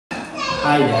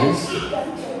Hi guys,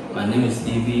 my name is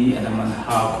Evie and I'm an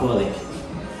alcoholic.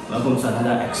 Welcome to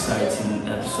another exciting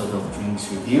episode of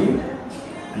Drinks Review.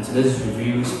 And today's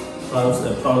review is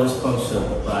proudly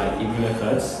sponsored by Evie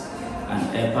Records and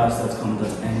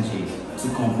airpass.com.ng,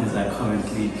 two companies that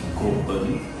currently go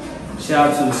buddy. Shout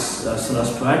out to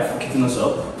Shoprite for kicking us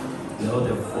up. You know,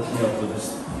 they've hooked me up with this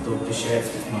dope t-shirt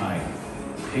with my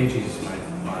pages,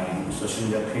 my social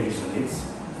media pages on it.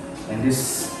 And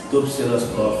this dope sellers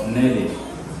called Nelly.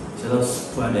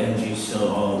 Sellers Pride NG, so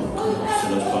all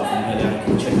sellers called Nelly. You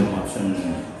can check them out on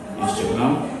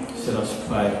Instagram. Sellers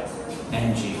Pride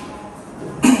NG.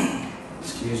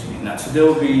 Excuse me. Now today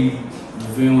we'll be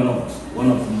reviewing one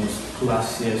of the most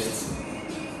classiest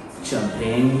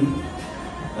champagne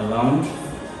around.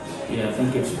 Yeah, I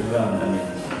think it's around. I mean,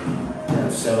 there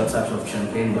are several types of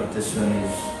champagne, but this one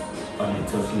is on a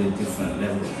totally different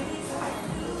level.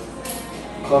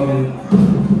 Coming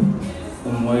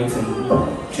from Moet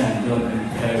Chandon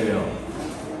Imperial,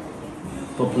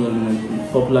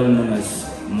 popularly known as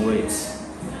Moet.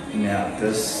 Now,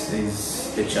 this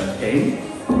is the champagne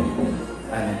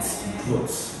and it's Brut.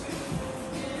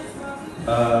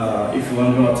 If you want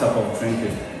to know what type of drink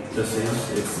this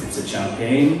is, it's a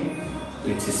champagne,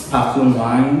 it's a sparkling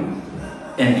wine,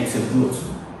 and it's a Brut.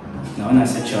 Now, when I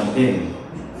say champagne,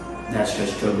 that's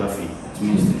just geography. It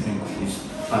means the drink is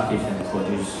packaged and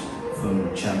produced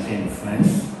from Champagne,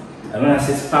 France. And when I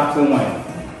say sparkling wine,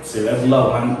 it's a regular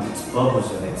wine with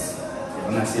bubbles in it. And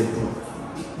when I say Brut,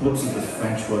 Brut is the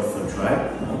French word for dry.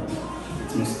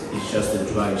 It means it's just a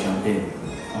dry champagne,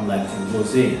 unlike the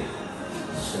rosé.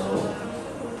 So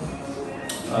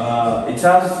it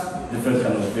has different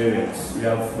kind of variants. We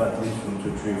have at least 1,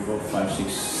 2, 3, 4, 5,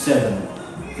 6, 7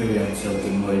 variants of the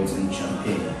Moet in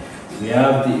champagne. We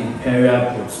have the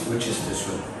Imperial Brut, which is this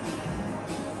one.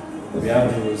 We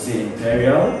have the Rosé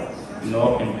Imperial,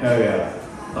 Imperial.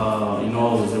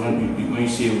 When you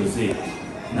say Rosé,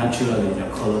 naturally their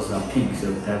colors are pink,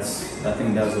 so I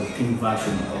think that's a pink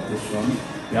version of this one.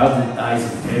 We have the Ice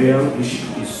Imperial,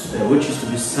 which is to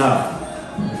be served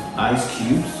with ice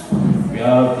cubes. We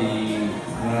have the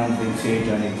Grand Vintage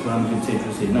and the Grand Vintage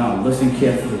Rosé. Now listen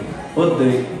carefully. Both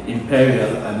the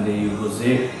Imperial and the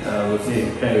Rosé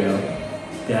Imperial,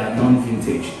 they are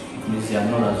non-vintage. It means they are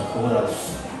not as old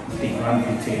as the Grand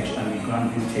Vintage and the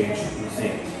Grand Vintage Rosé.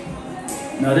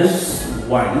 Now this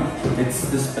wine, it's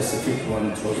this specific one,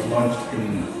 it was launched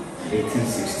in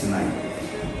 1869.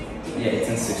 Yeah,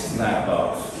 1869,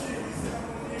 about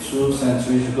 2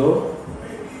 centuries ago.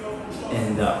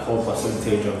 And the alcohol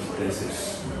percentage of this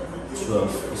is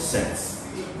 12%.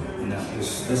 Now,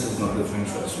 this is not the drink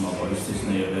for the small boys. This is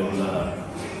not a regular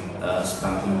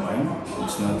sparkling wine.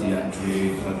 It's not the Andre,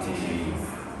 it's not the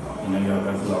your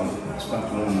regular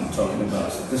sparkling wine I'm talking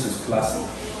about. So this is classic.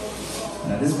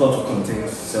 Now this bottle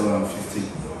contains 750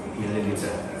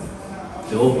 milliliter.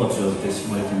 The whole bottle of this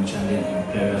Moet Chandon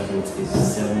Imperial Brut is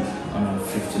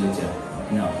 750 liter.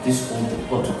 Now this whole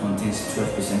bottle contains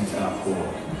 12% alcohol.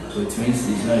 So it means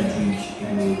it's not a drink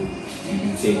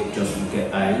you take just to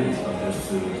get high or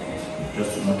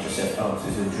just to knock yourself out.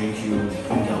 It's a drink you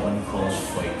bring out when it calls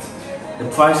for it. The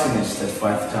pricing is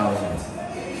 35,000.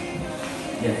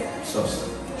 Yeah, so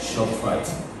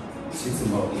Shoprite, City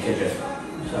Mall, KJ.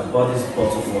 So I bought this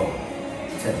bottle for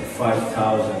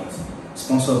 35,000.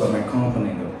 Sponsored by my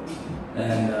company though.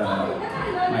 And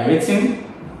my rating,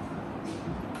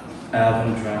 I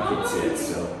haven't drank it yet,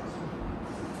 so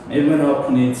maybe when I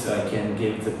open it, I can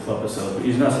give it the proper celebration.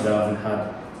 It's not that I haven't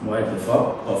had Moet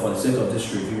before, but for the sake of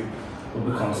this review, we'll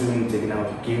be considering taking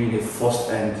out, giving the first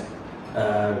end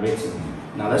rating.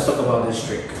 Now let's talk about this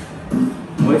drink.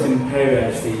 Moet Imperial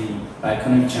is the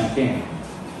iconic champagne.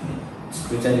 It's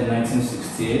created in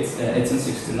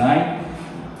 1869,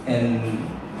 and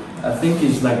I think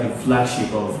it's like the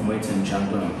flagship of Moet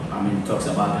Chandon. I mean, it talks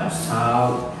about their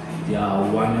style, their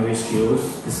winery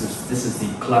skills. This is the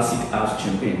classic house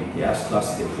champagne. The house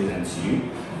classic they present to you.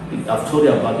 I've told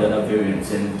you about the other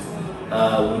variants, and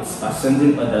with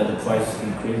ascending the price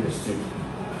increases too.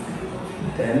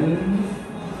 Then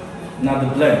now the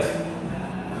blend.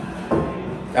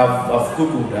 I've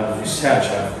googled, I've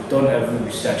researched, I've done every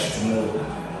research to know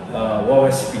what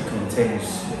recipe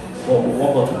contains,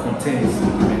 what bottle contains.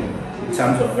 In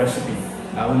terms of recipe,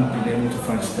 I haven't been able to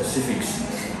find specifics.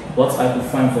 What I could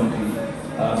find from the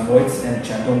Moet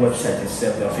Chandon website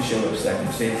itself, the official website,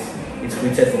 it says it's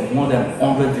created from more than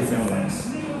 100 different wines.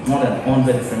 More than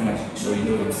 100 different wines. So you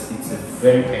know it's a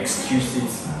very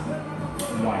exquisite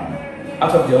wine.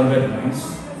 Out of the 100 wines,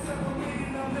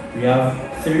 we have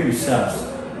 3 reserves.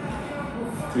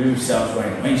 3 reserves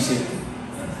wine. When you say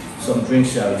some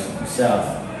drinks are reserved,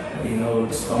 you know,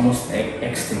 it's almost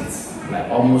extinct. Like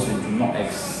almost they do not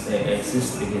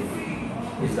exist again.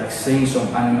 It's like saying some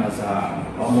animals are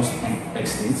almost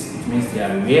extinct. It means they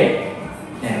are rare,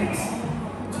 and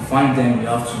to find them you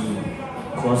have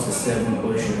to cross the 7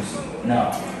 oceans.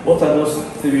 Now, what are those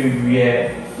 3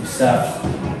 rare reserves?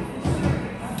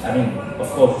 I mean, of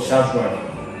course, Shoprite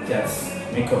that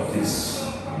make up this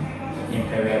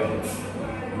Imperial Brut.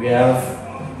 We have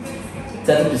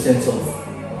 30%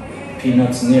 of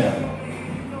Pinot Noir.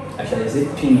 Actually, is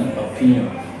it Pinot or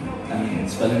Pinot? I mean,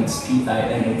 spelling is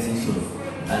P-I-N-O-T, so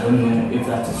I don't know if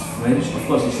that is French. Of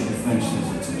course, it should be French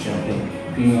since it's a champagne.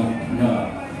 Pinot Noir.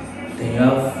 Then you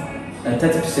have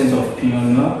 30% of Pinot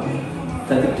Noir,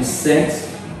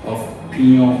 30% of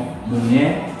Pinot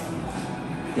Meunier,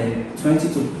 then 20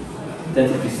 to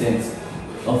 30%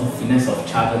 of the finesse of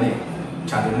Chardonay.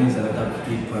 Chardonay is another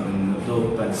big brand,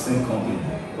 though by the same company,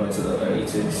 but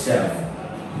it's itself.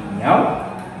 Now,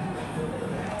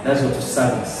 let's go to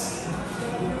service.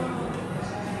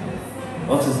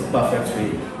 What is the perfect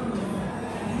way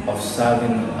of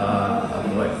serving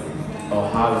a wine, or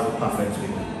how is the perfect way?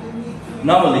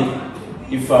 Normally,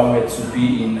 if I were to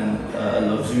be in a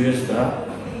luxurious bar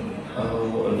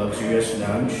or a luxurious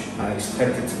lounge, I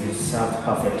expect it to be served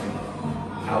perfectly.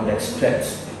 I would expect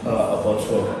a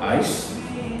bottle of ice,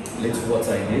 little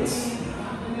water in it.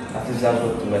 At least that's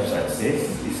what the website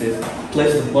says. It says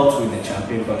place the bottle in a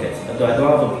champagne bucket. Although I don't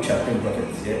have a champagne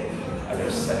bucket here, I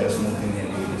just moved in here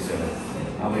with this.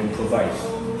 I will improvise.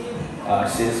 It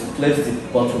says place the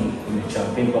bottle in a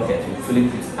champagne bucket. You fill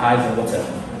it with ice and water.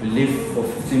 We leave for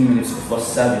 15 minutes before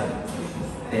serving.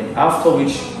 Then after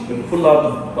which we pull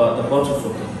out the bottle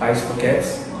from the ice bucket.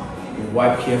 We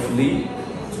wipe carefully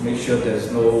to make sure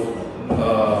there's no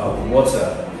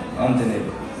water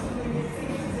underneath.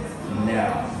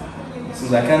 Now,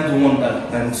 since I can't do 1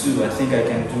 and 2, I think I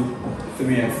can do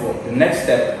 3 and 4. The next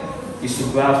step is to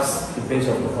grasp the base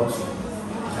of the bottle.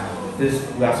 This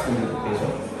grasping the base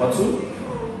of the bottle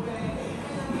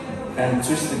and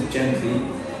twist it gently.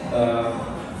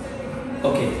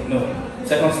 Okay, no.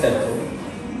 Second step though,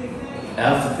 I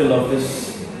have to peel off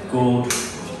this gold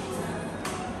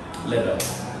leather.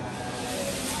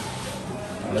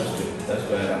 Now let's do it. That's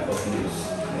why I'm talking this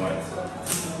white.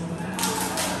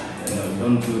 You know, you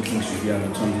don't do things with you and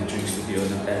return the drinks to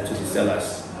the sellers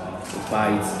to buy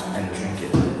it and drink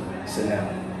it. So now,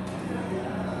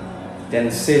 then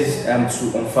it says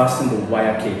to unfasten the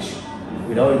wire cage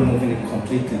without removing it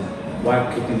completely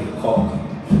while keeping the cork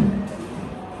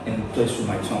in place with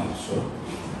my tongue. So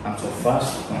I'm to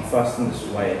unfasten this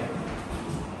wire.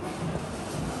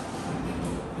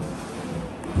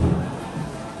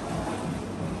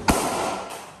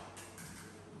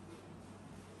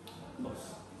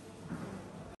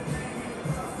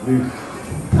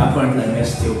 Apparently I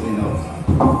messed the opening up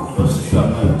just to show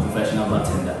I'm not a professional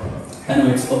bartender.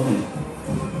 Anyway, it's open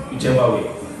whichever way.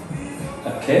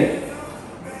 Okay,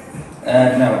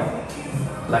 and now,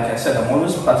 like I said, I'm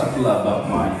always particular about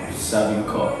my serving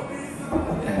cup,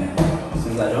 and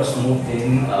since I just moved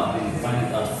in, I've been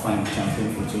finding out to find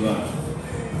champagne for too long.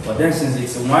 But then since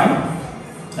it's a wine,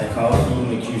 I can also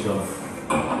make use of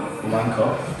one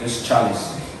cup, this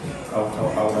chalice. I would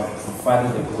have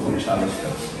provided the golden chalice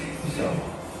first. So,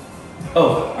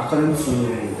 according to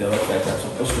the website, I'm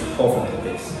supposed to pour from the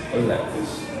base. Like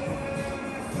this.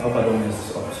 I hope I don't mess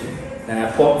this up too. Then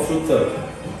I pour 2/3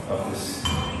 of this.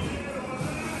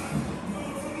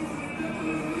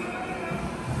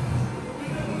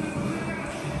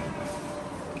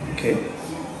 Okay.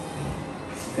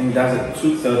 I think that's it.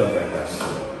 2/3 of that glass.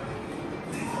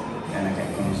 And I can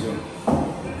consume.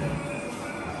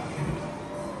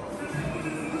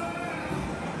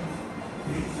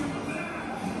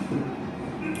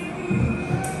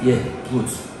 Yeah, good.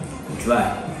 Dry.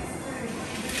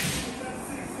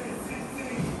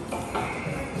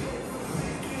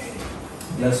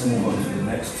 Let's move on to the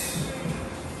next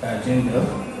agenda.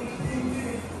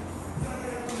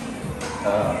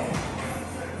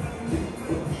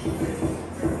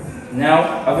 Now,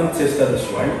 having tasted this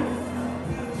wine,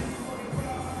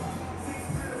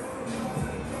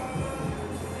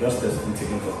 just as been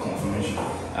taken for confirmation,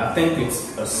 I think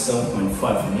it's a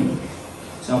 7.5 for me.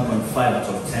 7.5 out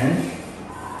of 10,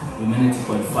 remaining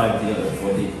 2.5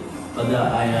 for the other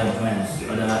higher brands,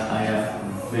 other higher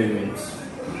variants.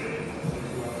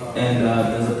 And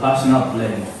there's a personal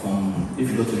blend from, if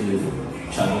you go to the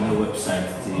Chardonay website,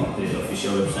 the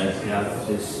official website, they have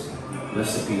this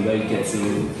recipe where you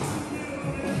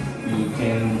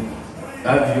can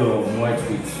have your Moet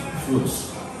with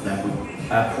fruits, like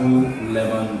with apple,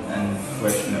 lemon, and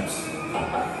fresh nuts.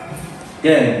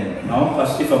 Then, now,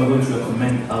 as if I'm going to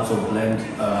recommend how to blend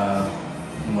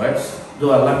Moet,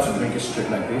 though I like to drink it straight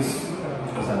like this,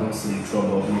 because I don't see the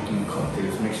trouble of making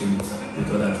cocktails, mixing it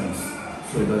with other drinks,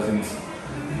 so it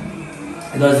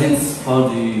doesn't spoil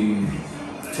the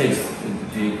taste,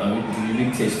 the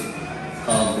unique taste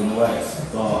of the Moet.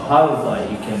 But however,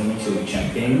 you can mix it with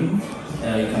champagne,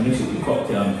 you can mix it with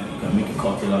cocktail, you can make a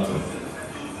cocktail out of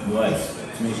Moet.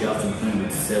 It means you have to blend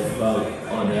with several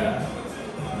other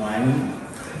wine,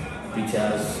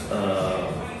 bitters,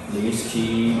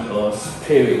 whiskey or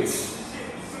spirits.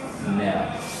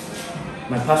 Now,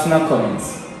 my personal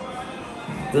comments.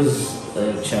 This is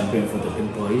a champagne for the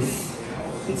big boys.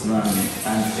 It's not an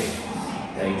antique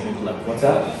that you drink like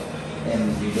water,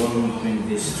 and you don't drink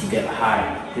this to get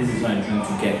high. This is not a drink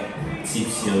to get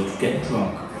tipsy or to get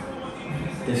drunk.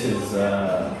 This is a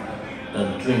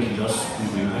drink you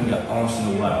drink it once in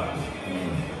a while. I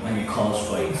mean, when it calls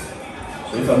for it.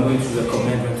 So if I'm going to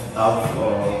recommend to have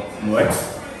Moet,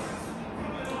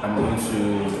 I'm going to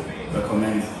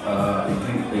recommend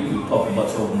you pop a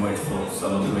bottle of Moet for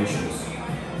celebrations.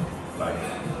 Like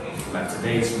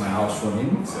today is my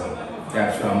housewarming, so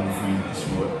that's why I'm offering this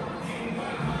Moet.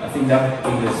 I think that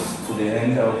brings us to the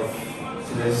end of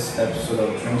today's episode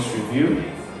of Drinks Review.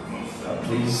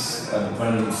 Please, the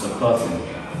brand needs supporting.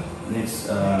 We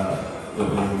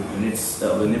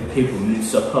need people, we need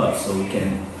support so we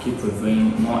can keep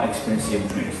reviewing more expensive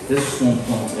drinks. This won't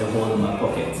put a hole in my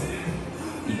pocket.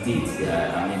 It did,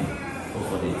 yeah. I mean,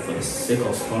 for the sake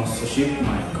of sponsorship,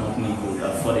 my company could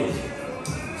afford it.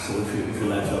 So if you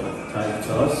like to apply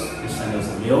to us, please send us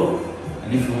a mail. And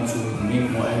if you want to make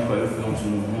more inquiry, if you want to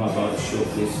know more about the show,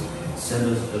 please send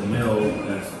us a mail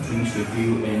at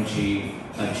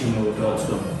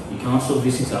drinksreviewng@gmail.com. You can also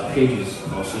visit our pages,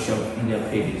 our social media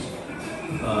pages,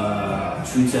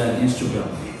 Twitter and Instagram,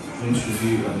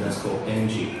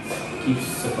 drinksreview_ng. Keep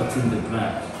supporting the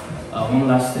brand. One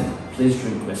last thing, please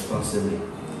drink responsibly.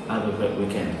 Have a great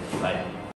weekend. Bye.